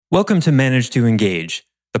Welcome to Manage to Engage,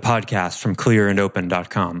 the podcast from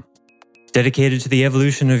clearandopen.com. Dedicated to the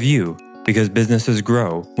evolution of you, because businesses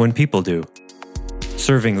grow when people do.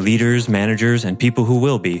 Serving leaders, managers, and people who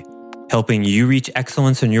will be, helping you reach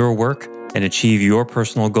excellence in your work and achieve your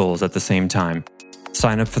personal goals at the same time.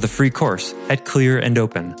 Sign up for the free course at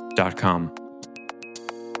clearandopen.com.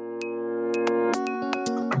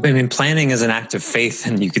 I mean, planning is an act of faith,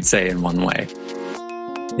 and you could say in one way.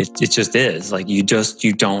 It just is. Like, you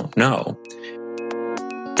don't know.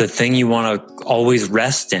 The thing you want to always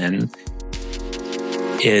rest in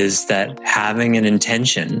is that having an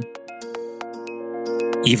intention,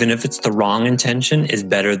 even if it's the wrong intention, is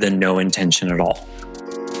better than no intention at all.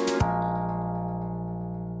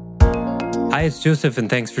 Hi, it's Joseph, and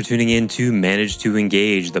thanks for tuning in to Manage to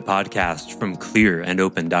Engage, the podcast from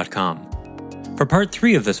clearandopen.com. For part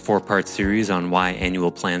 3 of this 4-part series on why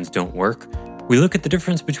annual plans don't work, we look at the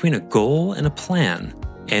difference between a goal and a plan,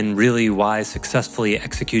 and really why successfully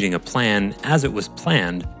executing a plan as it was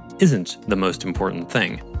planned isn't the most important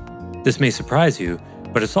thing. This may surprise you,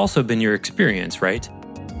 but it's also been your experience, right?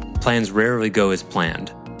 Plans rarely go as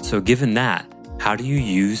planned. So given that, how do you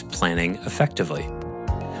use planning effectively?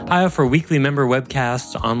 I offer weekly member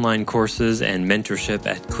webcasts, online courses, and mentorship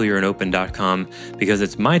at clearandopen.com because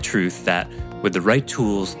it's my truth that with the right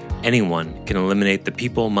tools, anyone can eliminate the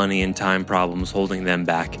people, money, and time problems holding them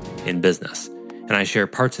back in business. And I share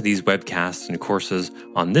parts of these webcasts and courses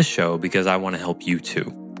on this show because I want to help you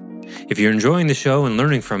too. If you're enjoying the show and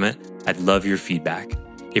learning from it, I'd love your feedback.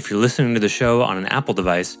 If you're listening to the show on an Apple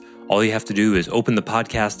device, all you have to do is open the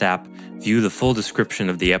podcast app, view the full description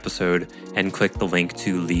of the episode, and click the link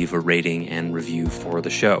to leave a rating and review for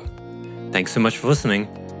the show. Thanks so much for listening.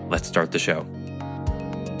 Let's start the show.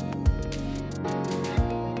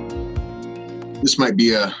 This might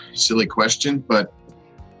be a silly question, but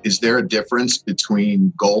is there a difference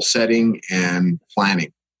between goal setting and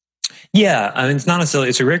planning? Yeah, I mean,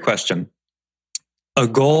 it's a great question. A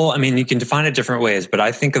goal, I mean, you can define it different ways, but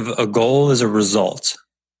I think of a goal as a result.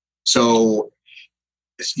 So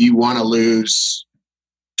if you want to lose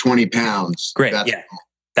 20 pounds. Great,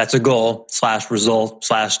 that's a goal / result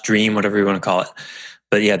 / dream, whatever you want to call it.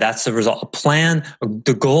 But yeah, that's the result. A plan,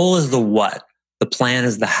 the goal is the what, the plan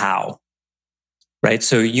is the how. Right?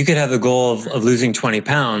 So you could have the goal of losing 20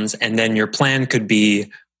 pounds, and then your plan could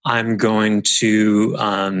be, I'm going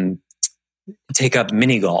to take up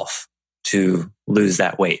mini golf to lose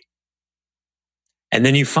that weight. And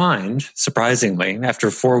then you find, surprisingly,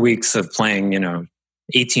 after 4 weeks of playing,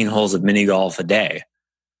 18 holes of mini golf a day,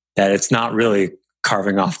 that it's not really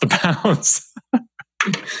carving off the pounds.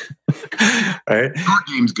 Right? Our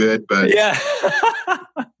game's good, but yeah.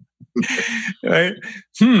 Right?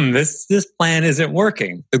 This plan isn't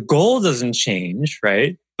working. The goal doesn't change,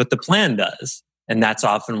 right? But the plan does. And that's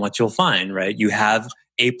often what you'll find, right? You have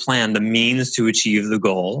a plan, the means to achieve the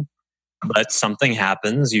goal, but something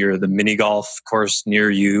happens. The mini golf course near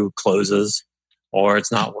you closes, or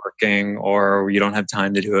it's not working, or you don't have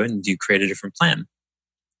time to do it, and you create a different plan.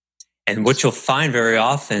 And what you'll find very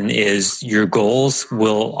often is your goals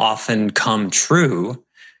will often come true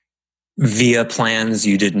via plans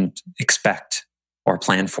you didn't expect or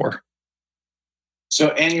plan for. So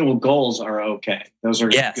annual goals are okay. Those are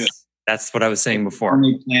good. That's what I was saying before.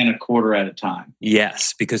 Only plan a quarter at a time.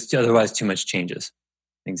 Yes, because otherwise too much changes.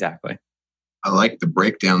 Exactly. I like the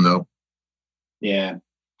breakdown though. Yeah.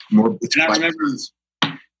 More. I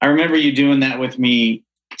remember you doing that with me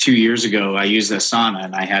 2 years ago. I used Asana,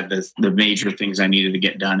 and I had the major things I needed to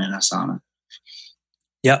get done in Asana.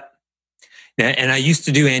 Yep. And I used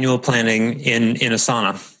to do annual planning in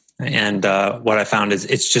Asana. And what I found is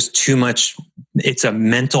it's just too much. It's a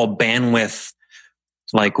mental bandwidth,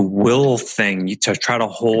 like will thing to try to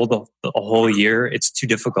hold a whole year. It's too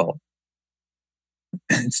difficult.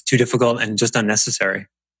 It's too difficult and just unnecessary.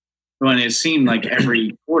 Well, and it seemed like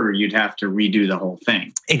every quarter you'd have to redo the whole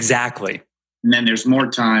thing. Exactly. And then there's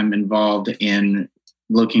more time involved in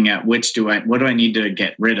looking at what do I need to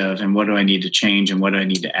get rid of, and what do I need to change, and what do I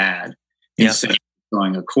need to add. Instead of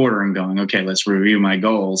going a quarter and going, okay, let's review my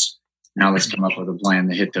goals. Now let's come up with a plan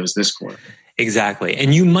to hit those this quarter. Exactly.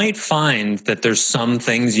 And you might find that there's some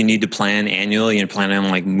things you need to plan annually. You plan on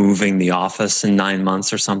like moving the office in 9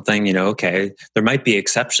 months or something. Okay, there might be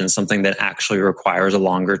exceptions, something that actually requires a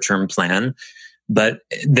longer term plan. But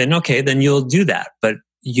then, then you'll do that. But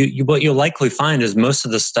what you'll likely find is most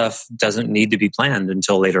of the stuff doesn't need to be planned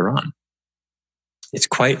until later on. It's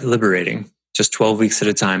quite liberating. Just 12 weeks at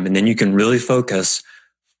a time. And then you can really focus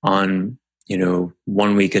on,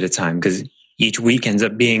 1 week at a time, because each week ends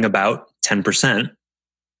up being about 10%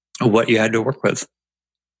 of what you had to work with.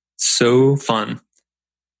 So fun.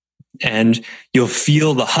 And you'll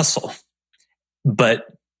feel the hustle, but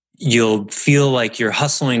you'll feel like you're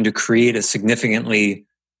hustling to create a significantly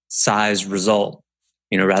sized result,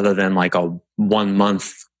 rather than like a 1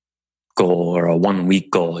 month goal or a 1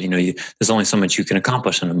 week goal. There's only so much you can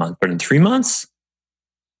accomplish in a month, but in 3 months,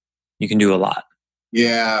 you can do a lot.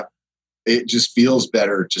 Yeah. It just feels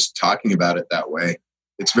better just talking about it that way.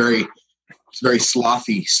 It's very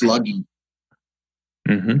slothy, sluggy.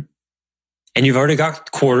 Mm-hmm. And you've already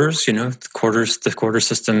got quarters, the quarter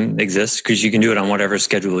system exists because you can do it on whatever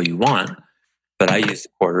schedule you want. But I use the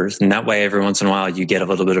quarters, and that way every once in a while you get a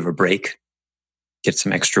little bit of a break, get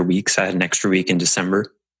some extra weeks. I had an extra week in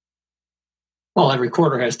December. Well, every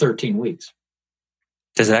quarter has 13 weeks.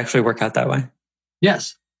 Does it actually work out that way?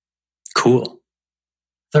 Yes. Cool.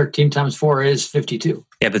 13 times 4 is 52.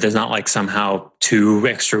 Yeah, but there's not like somehow 2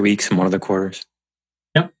 extra weeks in one of the quarters.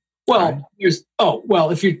 Yep. Well,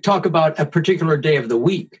 if you talk about a particular day of the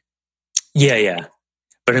week. Yeah.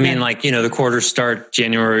 But I mean, the quarters start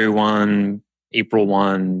January 1, April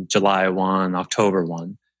 1, July 1, October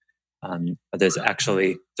 1. But there's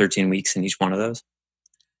actually 13 weeks in each one of those.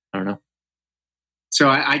 I don't know. So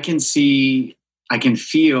I can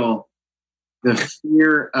feel the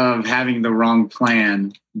fear of having the wrong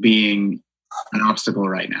plan being an obstacle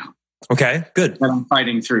right now. Okay, good. That I'm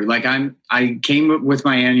fighting through. Like I came up with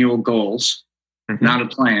my annual goals, not a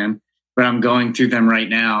plan, but I'm going through them right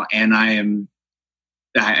now. And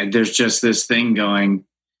there's just this thing going,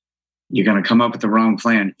 you're going to come up with the wrong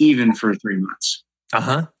plan, even for 3 months.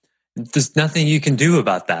 There's nothing you can do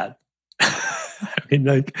about that. I mean,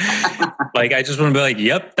 I just want to be like,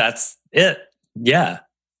 yep, that's it. Yeah.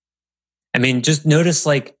 I mean, just notice,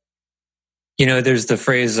 there's the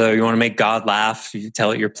phrase, you want to make God laugh, you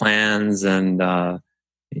tell it your plans. And,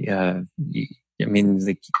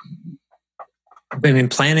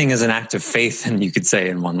 planning is an act of faith, and you could say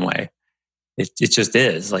in one way, it just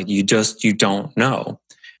is like, you don't know.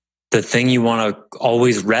 The thing you want to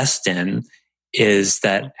always rest in is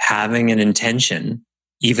that having an intention,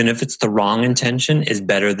 even if it's the wrong intention, is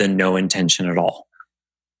better than no intention at all.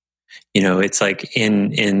 It's like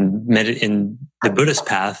in the Buddhist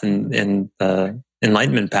path and in the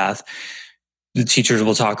enlightenment path, the teachers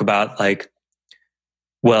will talk about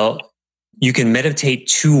you can meditate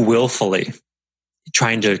too willfully,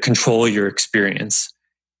 trying to control your experience,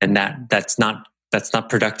 and that's not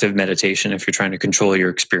productive meditation if you're trying to control your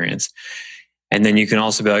experience. And then you can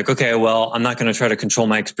also be like, okay, well, I'm not going to try to control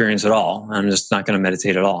my experience at all. I'm just not going to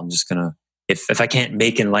meditate at all. I'm just going to, if I can't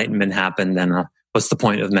make enlightenment happen, then what's the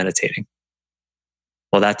point of meditating?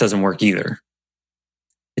 Well, that doesn't work either.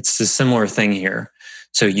 It's a similar thing here.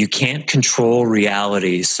 So you can't control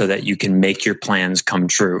reality so that you can make your plans come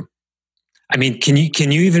true. I mean, can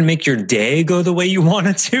you even make your day go the way you want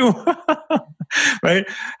it to? Right?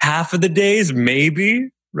 Half of the days,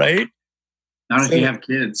 maybe, right? Not if you have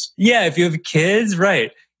kids. Yeah, if you have kids,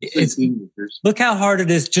 right. Look how hard it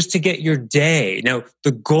is just to get your day. Now,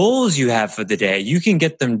 the goals you have for the day, you can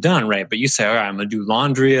get them done, right? But you say, all right, I'm going to do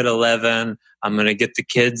laundry at 11. I'm going to get the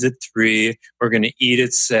kids at 3. We're going to eat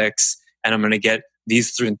at 6. And I'm going to get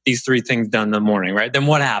these three things done in the morning, right? Then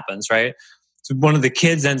what happens, right? So one of the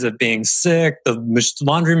kids ends up being sick. The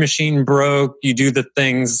laundry machine broke. You do the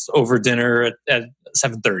things over dinner at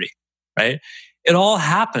 7:30, right? It all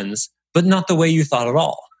happens, but not the way you thought at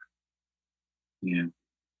all. Yeah.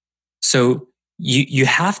 So you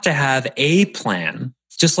have to have a plan,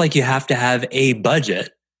 just like you have to have a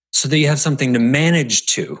budget, so that you have something to manage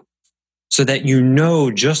to, so that you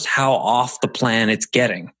know just how off the plan it's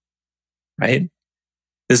getting, right?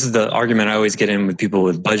 This is the argument I always get in with people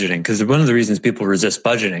with budgeting, because one of the reasons people resist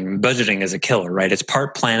budgeting is a killer, right? It's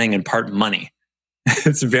part planning and part money.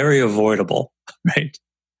 It's very avoidable, right?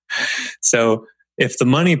 So if the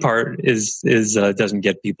money part doesn't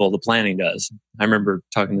get people, the planning does. I remember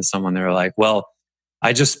talking to someone, they were like, well,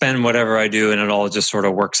 I just spend whatever I do and it all just sort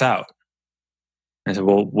of works out. I said,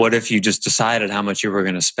 well, what if you just decided how much you were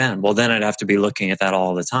going to spend? Well, then I'd have to be looking at that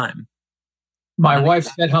all the time. My wife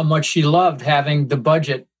said how much she loved having the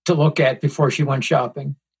budget to look at before she went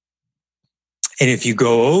shopping. And if you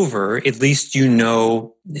go over, at least you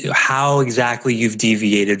know how exactly you've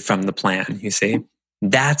deviated from the plan, you see?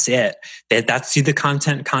 That's it. See the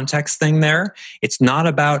context thing there? It's not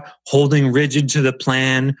about holding rigid to the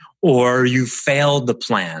plan or you failed the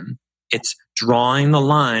plan. It's drawing the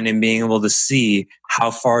line and being able to see how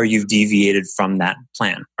far you've deviated from that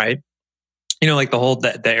plan, right? Like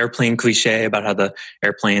the airplane cliche about how the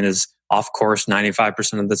airplane is off course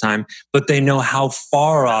 95% of the time, but they know how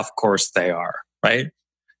far off course they are, right?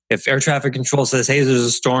 If air traffic control says, hey, there's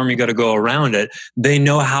a storm, you got to go around it, they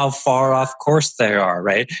know how far off course they are,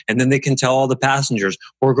 right? And then they can tell all the passengers,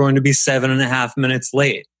 we're going to be 7.5 minutes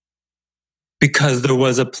late because there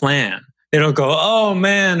was a plan. They don't go, oh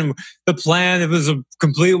man, the plan, it was a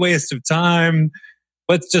complete waste of time.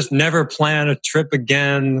 Let's just never plan a trip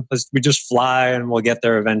again. We just fly and we'll get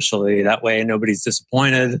there eventually. That way nobody's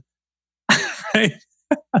disappointed. Right?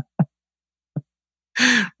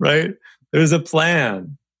 Right? There's a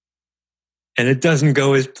plan. And it doesn't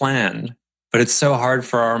go as planned. But it's so hard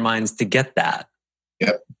for our minds to get that.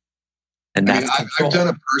 Yep. And that's I've done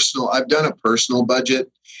a personal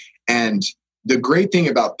budget. And the great thing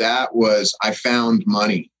about that was I found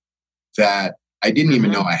money that I didn't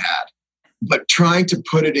even know I had. But trying to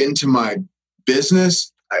put it into my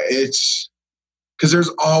business, it's because there's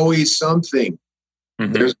always something.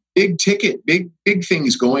 Mm-hmm. There's big ticket, big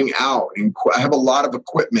things going out, and I have a lot of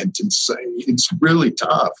equipment, and so it's really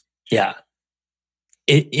tough. Yeah.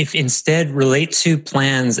 If instead relate to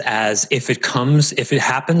plans as if it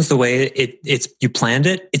happens the way it's you planned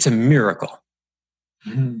it, it's a miracle.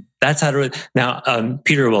 Mm-hmm. That's how to. Now,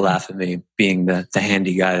 Peter will laugh at me being the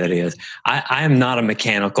handy guy that he is. I am not a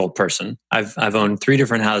mechanical person. I've owned 3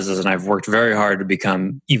 different houses and I've worked very hard to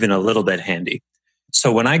become even a little bit handy.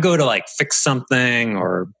 So when I go to like fix something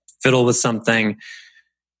or fiddle with something,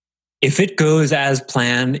 if it goes as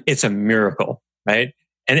planned, it's a miracle, right?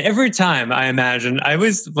 And every time I imagine,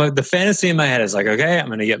 the fantasy in my head is like, okay, I'm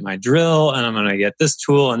going to get my drill and I'm going to get this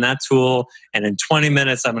tool and that tool. And in 20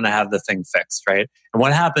 minutes, I'm going to have the thing fixed, right? And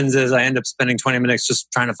what happens is I end up spending 20 minutes just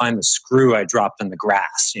trying to find the screw I dropped in the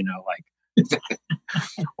grass,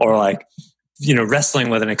 or wrestling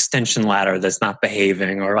with an extension ladder that's not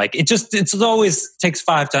behaving, or like, it always takes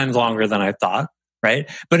 5 times longer than I thought, right?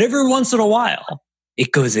 But every once in a while,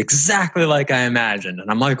 it goes exactly like I imagined. And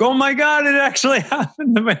I'm like, oh my God, it actually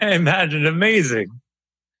happened the way I imagined. Amazing.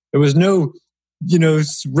 There was no,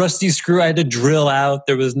 rusty screw I had to drill out.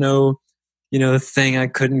 There was no, thing I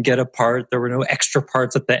couldn't get apart. There were no extra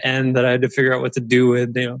parts at the end that I had to figure out what to do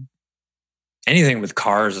with, Anything with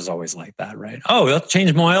cars is always like that, right? Oh, we'll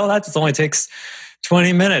change my oil. That just only takes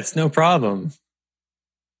 20 minutes. No problem.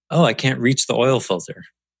 Oh, I can't reach the oil filter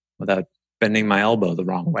without bending my elbow the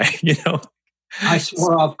wrong way, I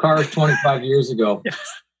swore off cars 25 years ago.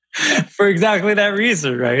 For exactly that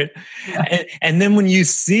reason, right? Yeah. And then when you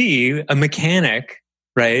see a mechanic,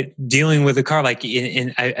 right, dealing with a car, like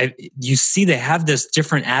you see they have this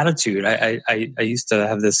different attitude. I used to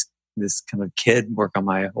have this kind of kid work on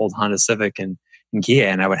my old Honda Civic in Kia,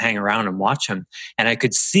 and I would hang around and watch him, and I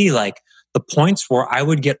could see like the points where I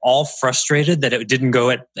would get all frustrated that it didn't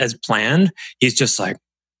go as planned. He's just like,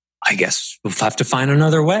 I guess we'll have to find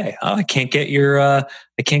another way. Oh, I can't get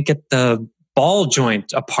the ball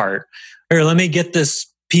joint apart. Here, let me get this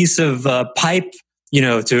piece of pipe,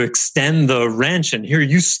 to extend the wrench. And here,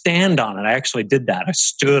 you stand on it. I actually did that. I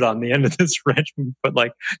stood on the end of this wrench and put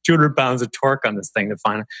like 200 pounds of torque on this thing to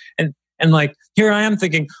find it. And like, here I am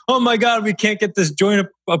thinking, oh my God, we can't get this joint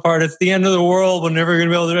apart. It's the end of the world. We're never going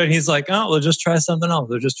to be able to do it. And he's like, oh, we'll just try something else.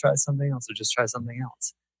 We'll just try something else. We'll just try something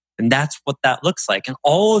else. And that's what that looks like. And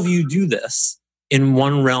all of you do this in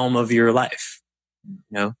one realm of your life,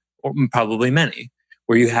 or probably many,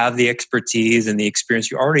 where you have the expertise and the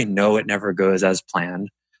experience. You already know it never goes as planned,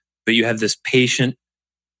 but you have this patient,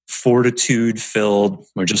 fortitude-filled,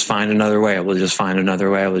 we'll just find another way. We'll just find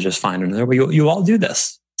another way. We'll just find another way. You all do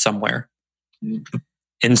this somewhere.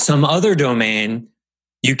 In some other domain,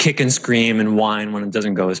 you kick and scream and whine when it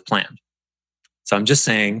doesn't go as planned. So I'm just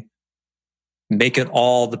saying, make it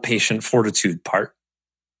all the patient fortitude part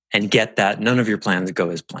and get that none of your plans go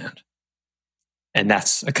as planned. And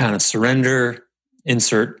that's a kind of surrender,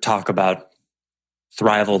 insert talk about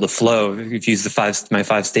thrival to flow. If you use my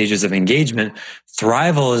 5 stages of engagement,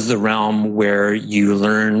 thrival is the realm where you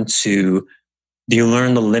learn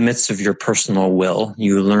the limits of your personal will.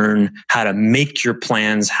 You learn how to make your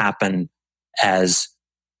plans happen as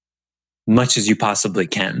much as you possibly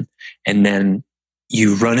can. And then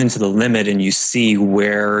you run into the limit and you see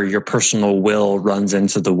where your personal will runs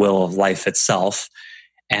into the will of life itself,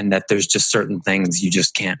 and that there's just certain things you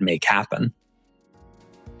just can't make happen.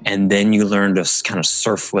 And then you learn to kind of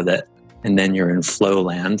surf with it, and then you're in flow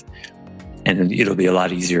land, and it'll be a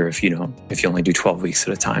lot easier if you only do 12 weeks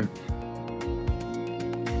at a time.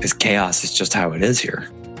 Because chaos is just how it is here.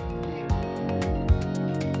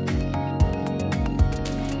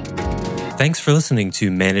 Thanks for listening to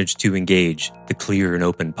Manage to Engage, the Clear and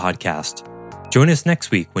Open podcast. Join us next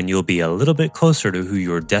week when you'll be a little bit closer to who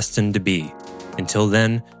you're destined to be. Until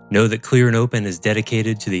then, know that Clear and Open is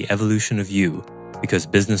dedicated to the evolution of you, because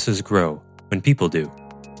businesses grow when people do.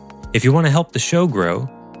 If you want to help the show grow,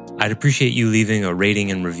 I'd appreciate you leaving a rating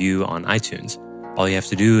and review on iTunes. All you have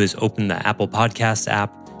to do is open the Apple Podcasts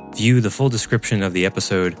app, view the full description of the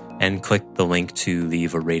episode, and click the link to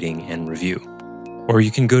leave a rating and review. Or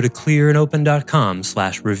you can go to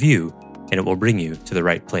clearandopen.com/review, and it will bring you to the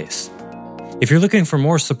right place. If you're looking for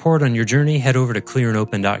more support on your journey, head over to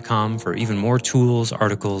clearandopen.com for even more tools,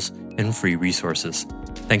 articles, and free resources.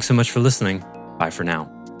 Thanks so much for listening. Bye for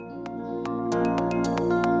now.